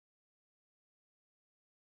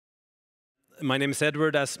my name is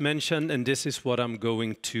Edward, as mentioned, and this is what I'm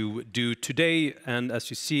going to do today. And as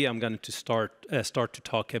you see, I'm going to start to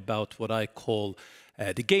talk about what I call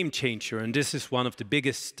the game changer. And this is one of the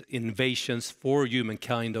biggest innovations for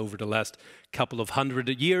humankind over the last couple of hundred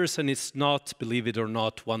years. And it's not, believe it or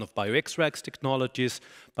not, one of Bioextrax technologies,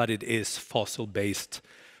 but it is fossil-based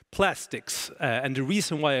plastics. And the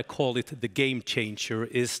reason why I call it the game changer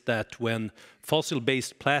is that when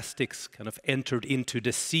fossil-based plastics kind of entered into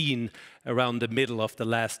the scene around the middle of the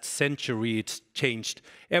last century, it's changed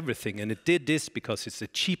everything. And it did this because it's a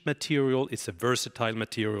cheap material, it's a versatile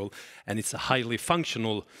material, and it's a highly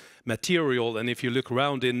functional material. And if you look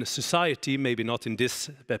around in society, maybe not in this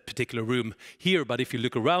particular room here, but if you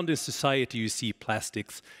look around in society, you see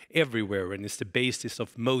plastics everywhere, and it's the basis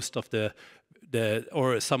of most of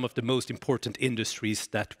some of the most important industries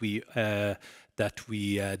that we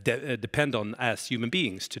depend on as human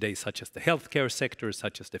beings today, such as the healthcare sector,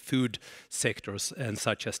 such as the food sectors, and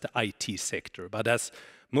such as the IT sector. But as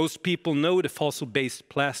most people know, the fossil-based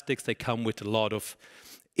plastics, they come with a lot of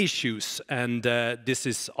issues, and this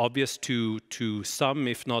is obvious to some,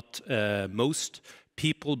 if not most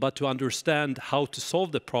people, but to understand how to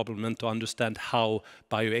solve the problem and to understand how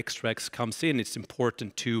Bioextrax comes in, it's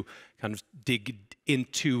important to kind of dig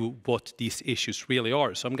into what these issues really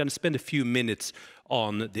are. So I'm going to spend a few minutes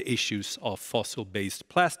on the issues of fossil-based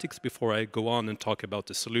plastics before I go on and talk about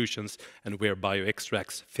the solutions and where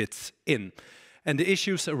Bioextrax fits in. And the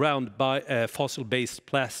issues around fossil-based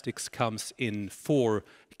plastics comes in 4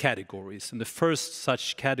 categories. And the first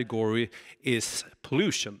such category is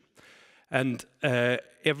pollution. And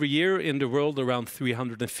every year in the world, around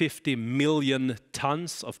 350 million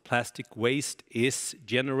tons of plastic waste is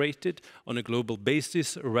generated on a global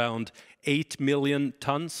basis. Around 8 million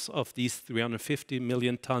tons of these 350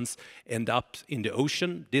 million tons end up in the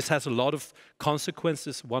ocean. This has a lot of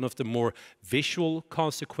consequences. One of the more visual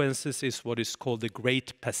consequences is what is called the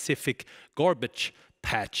Great Pacific Garbage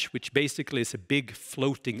Patch, which basically is a big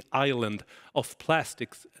floating island of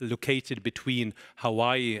plastics located between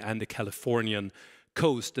Hawaii and the Californian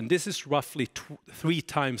coast. And this is roughly 3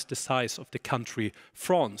 times the size of the country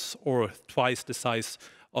France, or twice the size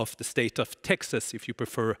of the state of Texas, if you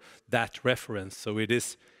prefer that reference. So it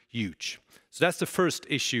is huge. So that's the first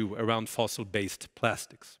issue around fossil-based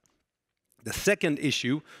plastics. The second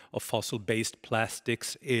issue of fossil-based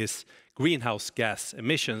plastics is greenhouse gas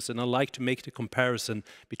emissions, and I like to make the comparison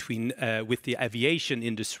between with the aviation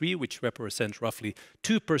industry, which represents roughly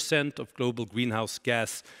 2% of global greenhouse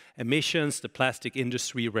gas emissions. The plastic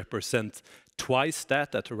industry represents twice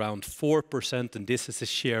that, at around 4%, and this is a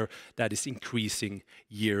share that is increasing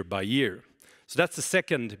year by year. So that's the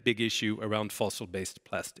second big issue around fossil-based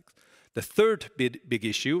plastics. The third big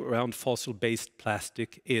issue around fossil-based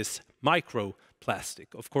plastic is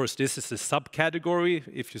microplastic. Of course, this is a subcategory,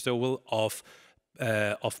 if you so will, of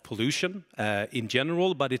pollution in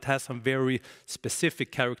general, but it has some very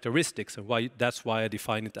specific characteristics, and that's why I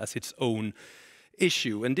define it as its own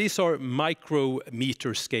issue. And these are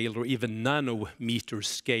micrometer scale or even nanometer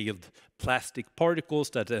scaled plastic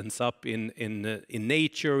particles that ends up in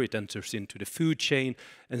nature, it enters into the food chain,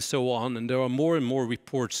 and so on. And there are more and more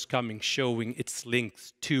reports coming showing its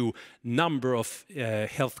links to number of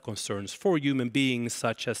health concerns for human beings,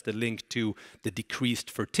 such as the link to the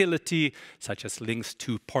decreased fertility, such as links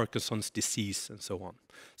to Parkinson's disease, and so on.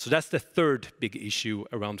 So that's the third big issue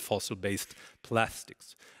around fossil-based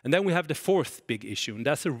plastics. And then we have the fourth big issue, and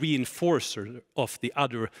that's a reinforcer of the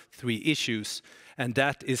other 3 issues, and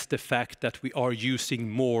that is the fact that we are using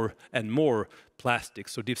more and more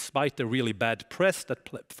plastics. So despite the really bad press that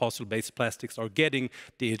fossil-based plastics are getting,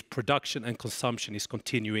 the production and consumption is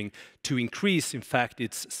continuing to increase. In fact,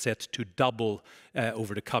 it's set to double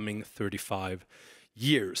over the coming 35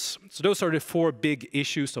 years. So those are the 4 big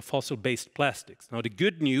issues of fossil-based plastics. Now, the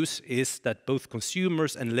good news is that both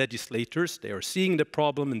consumers and legislators, they are seeing the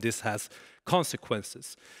problem, and this has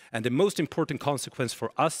consequences. And the most important consequence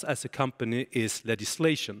for us as a company is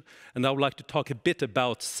legislation. And I would like to talk a bit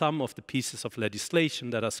about some of the pieces of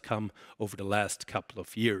legislation that has come over the last couple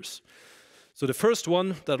of years. So the first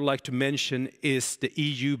one that I'd like to mention is the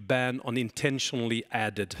EU ban on intentionally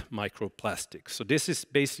added microplastics. So this is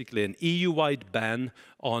basically an EU-wide ban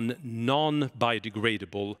on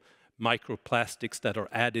non-biodegradable microplastics that are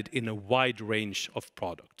added in a wide range of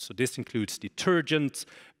products. So this includes detergents,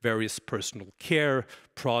 various personal care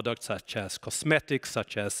products such as cosmetics,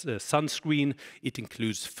 such as sunscreen. It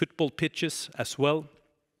includes football pitches as well.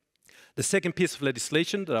 The second piece of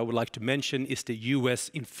legislation that I would like to mention is the US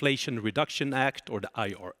Inflation Reduction Act, or the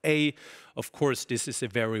IRA. Of course, this is a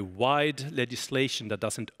very wide legislation that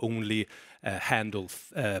doesn't only handle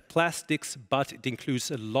plastics, but it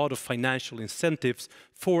includes a lot of financial incentives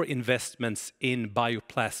for investments in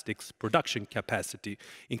bioplastics production capacity,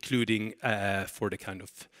 including for the kind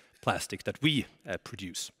of plastic that we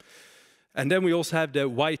produce. And then we also have the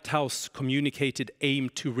White House communicated aim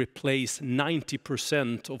to replace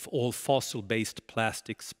 90% of all fossil-based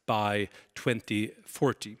plastics by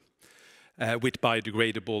 2040 with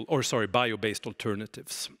bio-based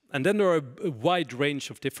alternatives. And then there are a wide range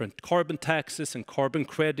of different carbon taxes and carbon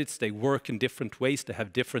credits. They work in different ways, they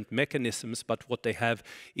have different mechanisms, but what they have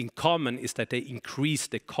in common is that they increase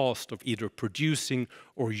the cost of either producing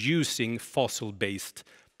or using fossil-based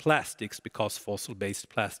plastics, because fossil-based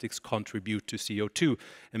plastics contribute to CO2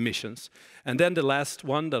 emissions. And then the last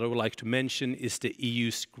one that I would like to mention is the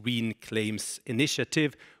EU's Green Claims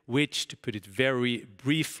Initiative, which, to put it very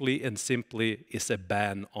briefly and simply, is a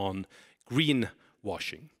ban on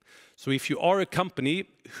greenwashing. So if you are a company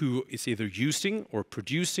who is either using or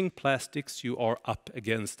producing plastics, you are up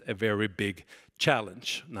against a very big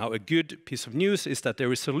challenge. Now, a good piece of news is that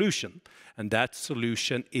there is a solution, and that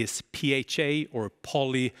solution is PHA, or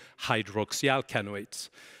polyhydroxyalkanoates.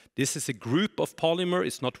 This is a group of polymer.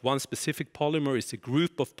 It's not one specific polymer, it's a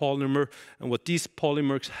group of polymer. And what these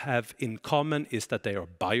polymers have in common is that they are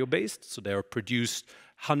bio-based, so they are produced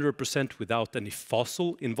 100% without any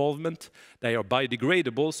fossil involvement. They are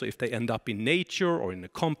biodegradable, so if they end up in nature or in the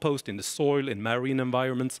compost, in the soil, in marine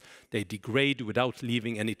environments, they degrade without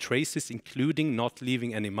leaving any traces, including not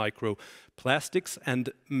leaving any microplastics.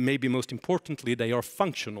 And maybe most importantly, they are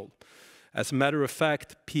functional. As a matter of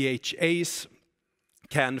fact, PHAs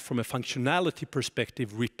can, from a functionality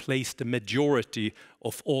perspective, replace the majority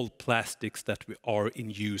of all plastics that are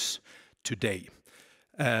in use today.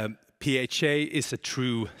 PHA is a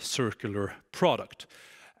true circular product.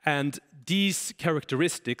 And these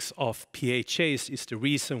characteristics of PHAs is the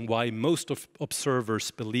reason why most of observers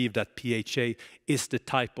believe that PHA is the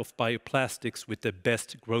type of bioplastics with the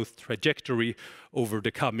best growth trajectory over the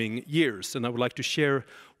coming years. And I would like to share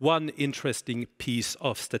one interesting piece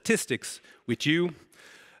of statistics with you.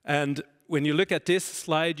 And when you look at this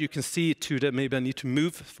slide, you can see maybe I need to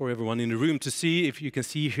move for everyone in the room to see if you can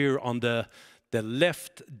see here on the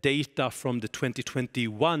left data from the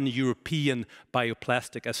 2021 European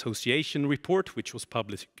Bioplastic Association report, which was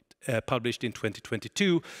published in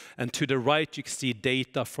 2022. And to the right, you can see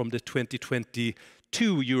data from the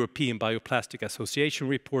 2022 European Bioplastic Association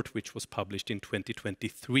report, which was published in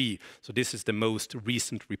 2023. So this is the most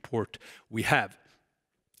recent report we have.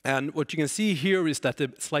 And what you can see here is that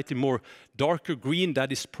the slightly more darker green,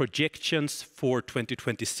 that is projections for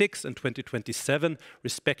 2026 and 2027,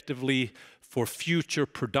 respectively, for future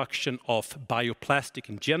production of bioplastic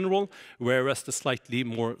in general, whereas the slightly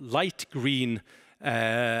more light green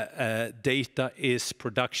data is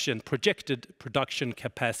projected production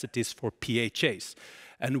capacities for PHAs.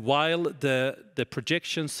 And while the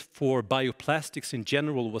projections for bioplastics in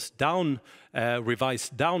general was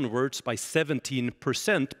revised downwards by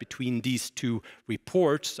 17% between these two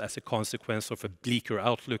reports as a consequence of a bleaker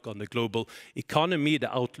outlook on the global economy,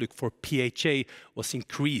 the outlook for PHA was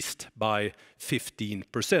increased by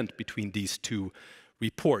 15% between these two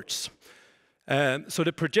reports. So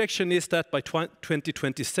the projection is that by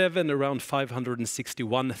 2027, around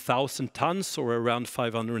 561,000 tons, or around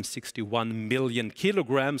 561 million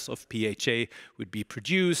kilograms of PHA would be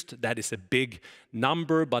produced. That is a big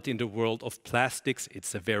number, but in the world of plastics,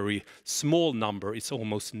 it's a very small number. It's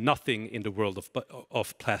almost nothing in the world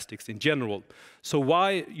of plastics in general. So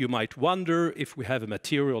why, you might wonder, if we have a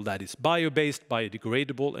material that is bio-based,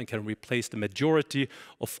 biodegradable, and can replace the majority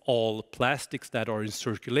of all plastics that are in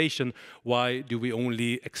circulation, why do we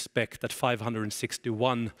only expect that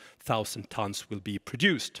 561,000 tons will be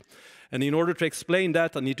produced? And in order to explain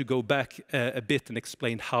that, I need to go back a bit and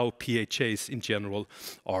explain how PHAs in general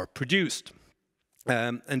are produced.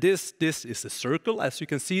 And this is a circle, as you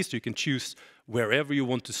can see, so you can choose wherever you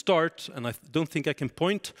want to start, and I don't think I can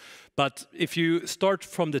point, but if you start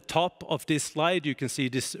from the top of this slide, you can see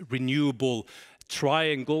this renewable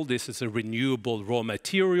triangle. This is a renewable raw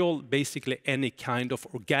material, basically any kind of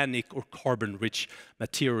organic or carbon-rich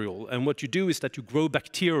material. And what you do is that you grow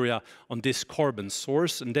bacteria on this carbon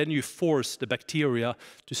source, and then you force the bacteria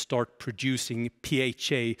to start producing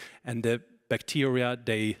PHA, and the bacteria,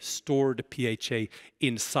 they store the PHA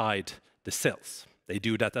inside the cells. They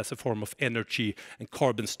do that as a form of energy and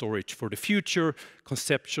carbon storage for the future,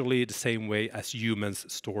 conceptually the same way as humans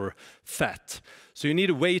store fat. So you need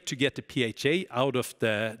a way to get the PHA out of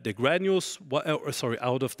the granules,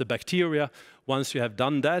 out of the bacteria. Once you have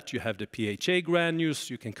done that, you have the PHA granules.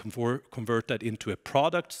 You can convert that into a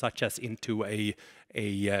product, such as into a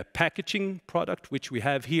packaging product, which we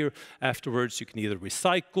have here. Afterwards, you can either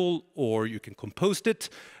recycle or you can compost it,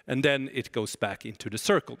 and then it goes back into the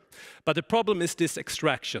circle. But the problem is this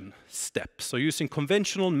extraction step. So using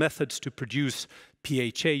conventional methods to produce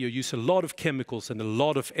PHA, you use a lot of chemicals and a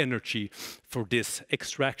lot of energy for this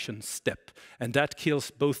extraction step. And that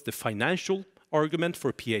kills both the financial argument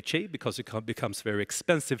for PHA because it becomes very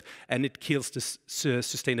expensive, and it kills the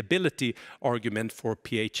sustainability argument for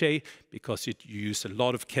PHA because you use a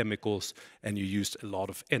lot of chemicals and you use a lot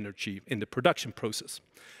of energy in the production process.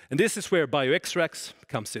 And this is where Bioextrax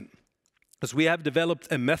comes in, because we have developed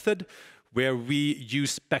a method where we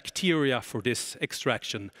use bacteria for this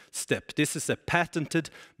extraction step. This is a patented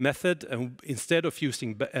method, and instead of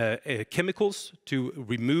using chemicals to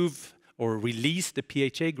remove or release the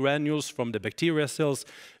PHA granules from the bacteria cells,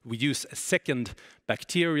 we use a second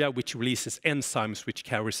bacteria which releases enzymes which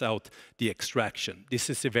carries out the extraction. This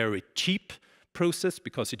is a very cheap process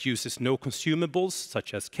because it uses no consumables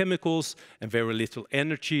such as chemicals and very little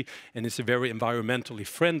energy, and it's a very environmentally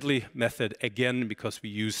friendly method, again because we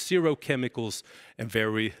use zero chemicals and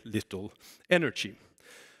very little energy.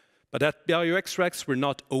 But at Bioextrax, we're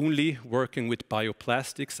not only working with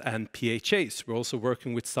bioplastics and PHAs, we're also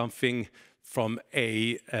working with something from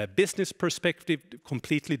a business perspective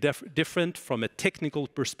completely different, from a technical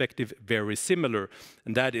perspective very similar,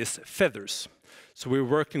 and that is feathers. So we're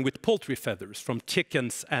working with poultry feathers from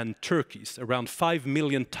chickens and turkeys. Around 5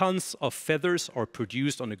 million tons of feathers are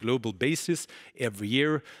produced on a global basis every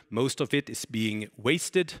year. Most of it is being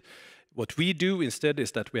wasted. What we do instead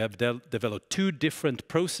is that we have developed two different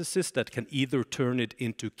processes that can either turn it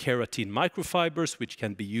into keratin microfibers, which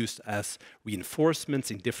can be used as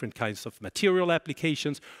reinforcements in different kinds of material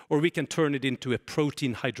applications, or we can turn it into a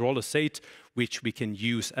protein hydrolysate, which we can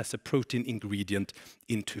use as a protein ingredient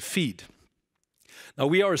into feed. Now,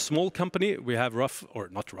 we are a small company. We have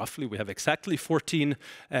we have exactly 14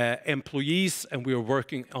 employees, and we are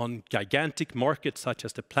working on gigantic markets such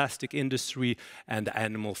as the plastic industry and the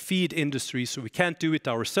animal feed industry, so we can't do it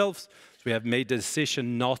ourselves. So we have made the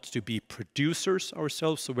decision not to be producers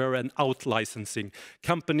ourselves, so we're an out-licensing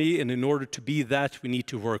company, and in order to be that, we need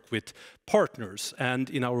to work with partners. And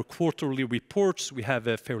in our quarterly reports, we have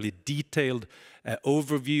a fairly detailed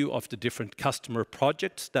overview of the different customer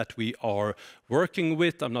projects that we are working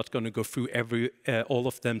with. I'm not going to go through all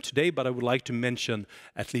of them today, but I would like to mention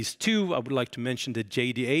at least two. I would like to mention the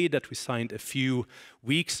JDA that we signed a few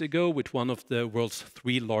weeks ago with one of the world's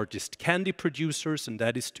 3 largest candy producers, and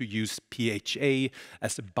that is to use PHA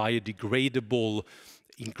as a biodegradable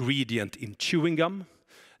ingredient in chewing gum.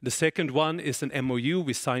 The second one is an MOU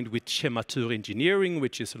we signed with Chematur Engineering,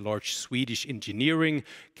 which is a large Swedish engineering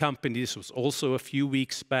company. This was also a few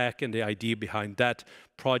weeks back, and the idea behind that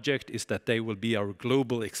project is that they will be our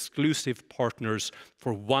global exclusive partners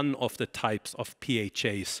for one of the types of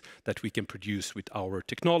PHAs that we can produce with our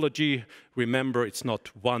technology. Remember, it's not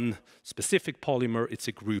one specific polymer, it's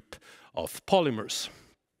a group of polymers.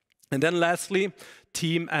 And then lastly,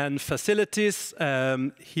 team and facilities.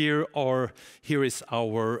 Here is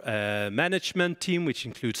our management team, which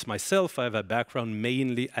includes myself. I have a background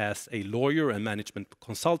mainly as a lawyer and management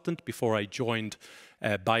consultant before I joined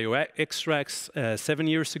Bioextrax 7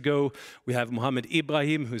 years ago. We have Mohammed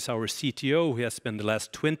Ibrahim, who's our CTO, who has spent the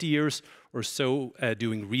last 20 years or so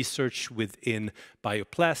doing research within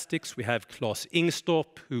bioplastics. We have Claes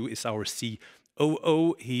Ingstop, who is our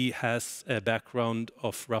COO. He has a background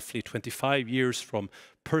of roughly 25 years from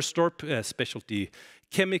Perstorp, specialty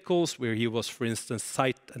chemicals, where he was, for instance,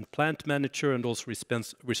 site and plant manager and also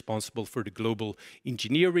responsible for the global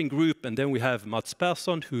engineering group. And then we have Mats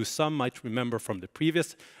Persson, who some might remember from the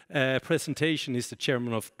previous presentation. He's the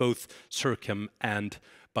chairman of both Circhem and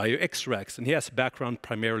Bioextrax, and he has a background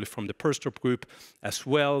primarily from the Perstorp group as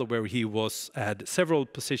well, where he had several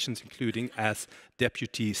positions, including as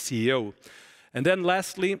deputy CEO. And then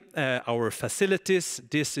lastly, our facilities.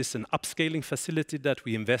 This is an upscaling facility that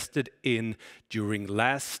we invested in during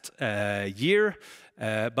last year.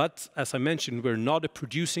 But as I mentioned, we're not a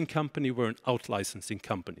producing company, we're an out-licensing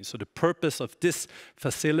company. So the purpose of this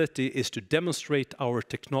facility is to demonstrate our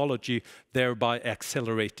technology, thereby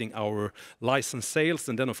accelerating our license sales.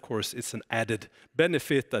 And then, of course, it's an added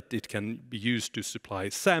benefit that it can be used to supply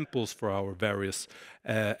samples for our various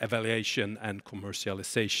evaluation and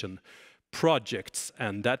commercialization projects.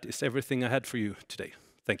 And that is everything I had for you today.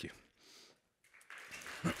 Thank you.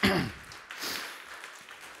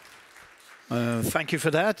 Thank you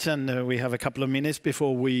for that, and we have a couple of minutes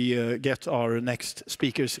before we get our next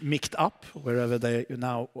speakers micced up, wherever they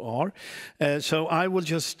now are. So I will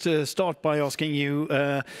just start by asking you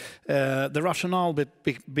the rationale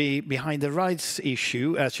behind the rights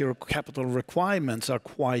issue, as your capital requirements are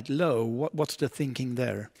quite low. What's the thinking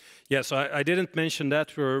there? Yeah, so I didn't mention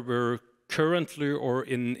that. We're currently, or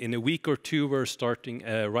in a week or two, we're starting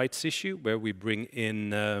a rights issue where we bring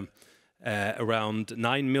in around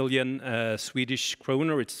 9 million Swedish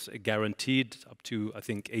kronor. It's guaranteed up to, I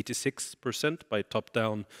think, 86% by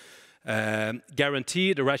top-down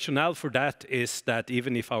guarantee. The rationale for that is that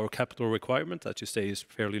even if our capital requirement, as you say, is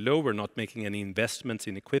fairly low, we're not making any investments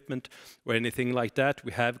in equipment or anything like that.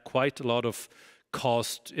 We have quite a lot of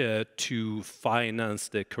cost to finance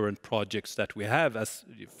the current projects that we have, as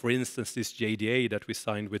for instance this JDA that we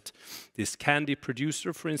signed with this candy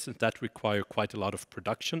producer, for instance, that require quite a lot of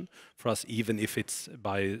production for us, even if it's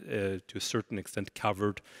to a certain extent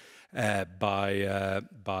covered by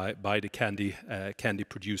the candy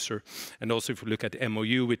producer. And also if we look at the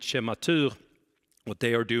MOU with Chematur, what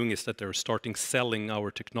they are doing is that they're starting selling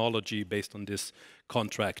our technology based on this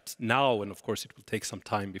contract now, and of course it will take some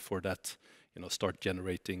time before that start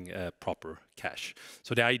generating proper cash.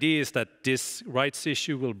 So the idea is that this rights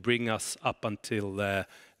issue will bring us up until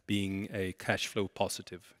being a cash flow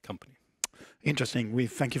positive company. Interesting. We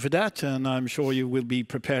thank you for that, and I'm sure you will be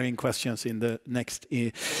preparing questions in the next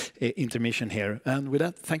intermission here. And with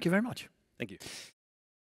that, thank you very much. Thank you.